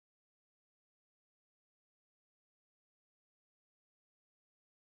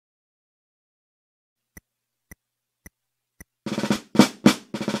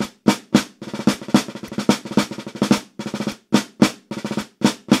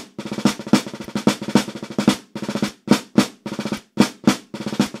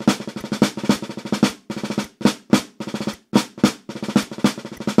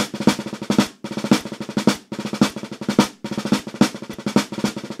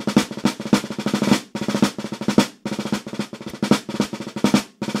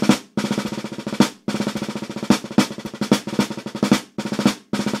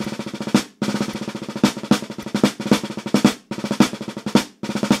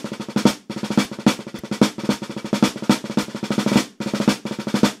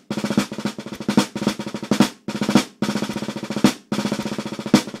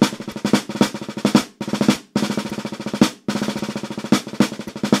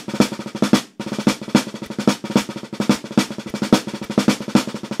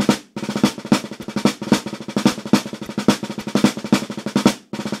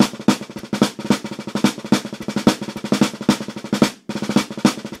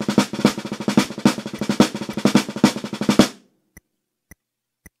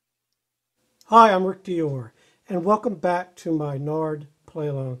Hi, I'm Rick Dior, and welcome back to my N.A.R.D play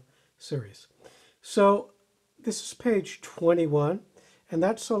along series. So this is page 21, and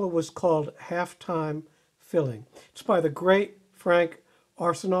that solo was called Halftime Filling. It's by the great Frank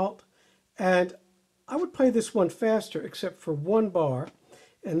Arsenault, and I would play this one faster except for one bar,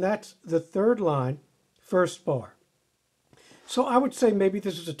 and that's the third line, first bar. So I would say maybe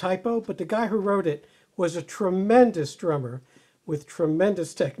this is a typo, but the guy who wrote it was a tremendous drummer with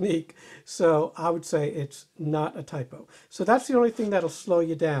tremendous technique. So I would say it's not a typo. So that's the only thing that'll slow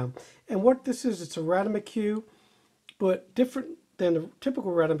you down. And what this is, it's a Radamacue, but different than the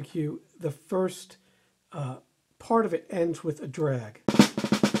typical Radamacue, the first part of it ends with a drag.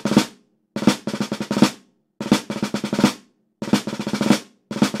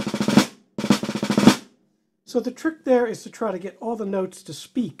 So the trick there is to try to get all the notes to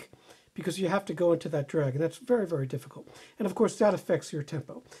speak, because you have to go into that drag, and that's very, very difficult. And of course, that affects your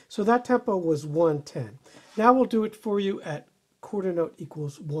tempo. So that tempo was 110. Now we'll do it for you at quarter note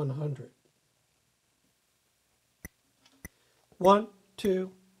equals 100. 1,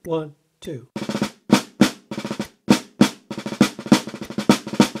 2, 1, 2.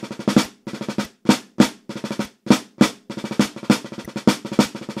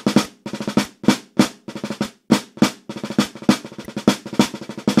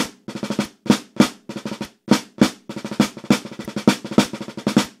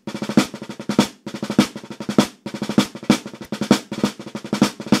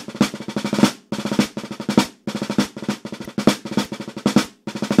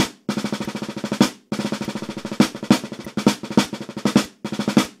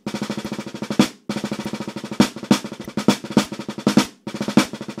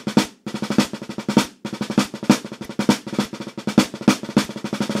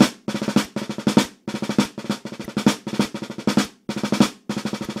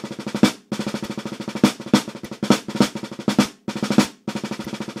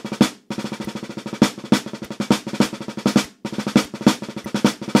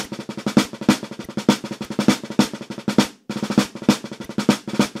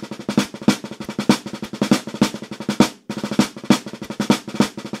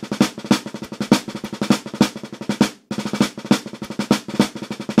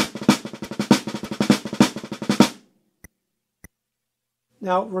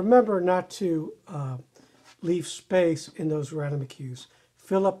 Now remember not to leave space in those Radamacues.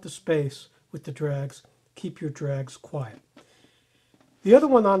 Fill up the space with the drags. Keep your drags quiet. The other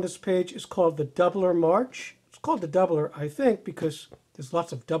one on this page is called the Doubler March. It's called the Doubler, I think, because there's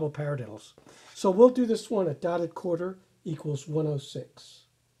lots of double paradiddles. So we'll do this one at dotted quarter equals 106.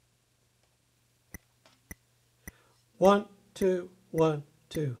 1, 2, 1,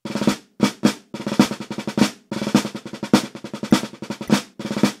 2.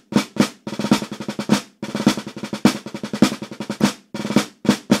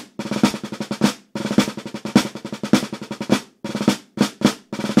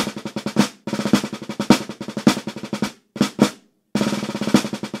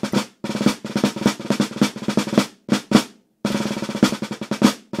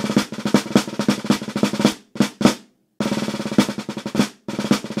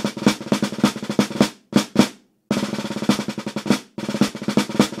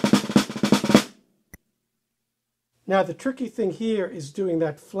 Now the tricky thing here is doing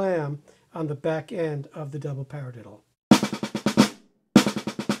that flam on the back end of the double paradiddle.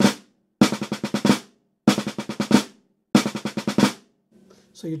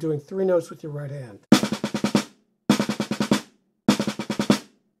 So you're doing 3 notes with your right hand.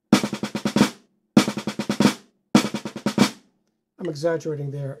 I'm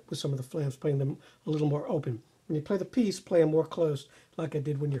exaggerating there with some of the flams, playing them a little more open. When you play the piece, play them more close, like I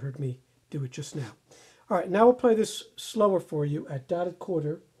did when you heard me do it just now. All right, now we'll play this slower for you at dotted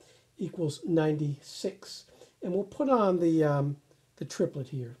quarter equals 96. And we'll put on the triplet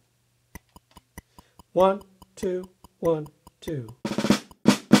here. 1, 2, 1, 2.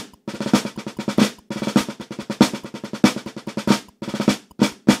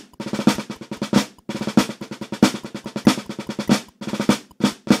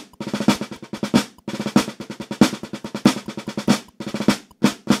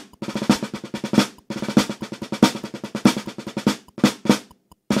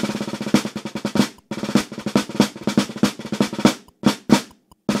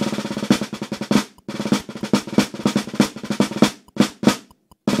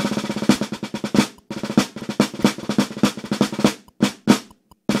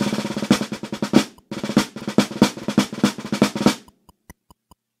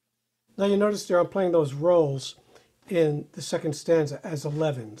 Now you notice there I'm playing those rolls in the second stanza as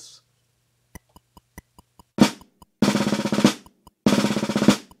 11s.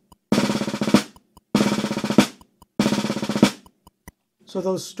 So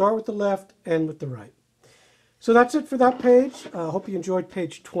those start with the left, end with the right. So that's it for that page. I hope you enjoyed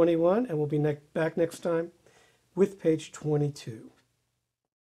page 21, and we'll be back next time with page 22.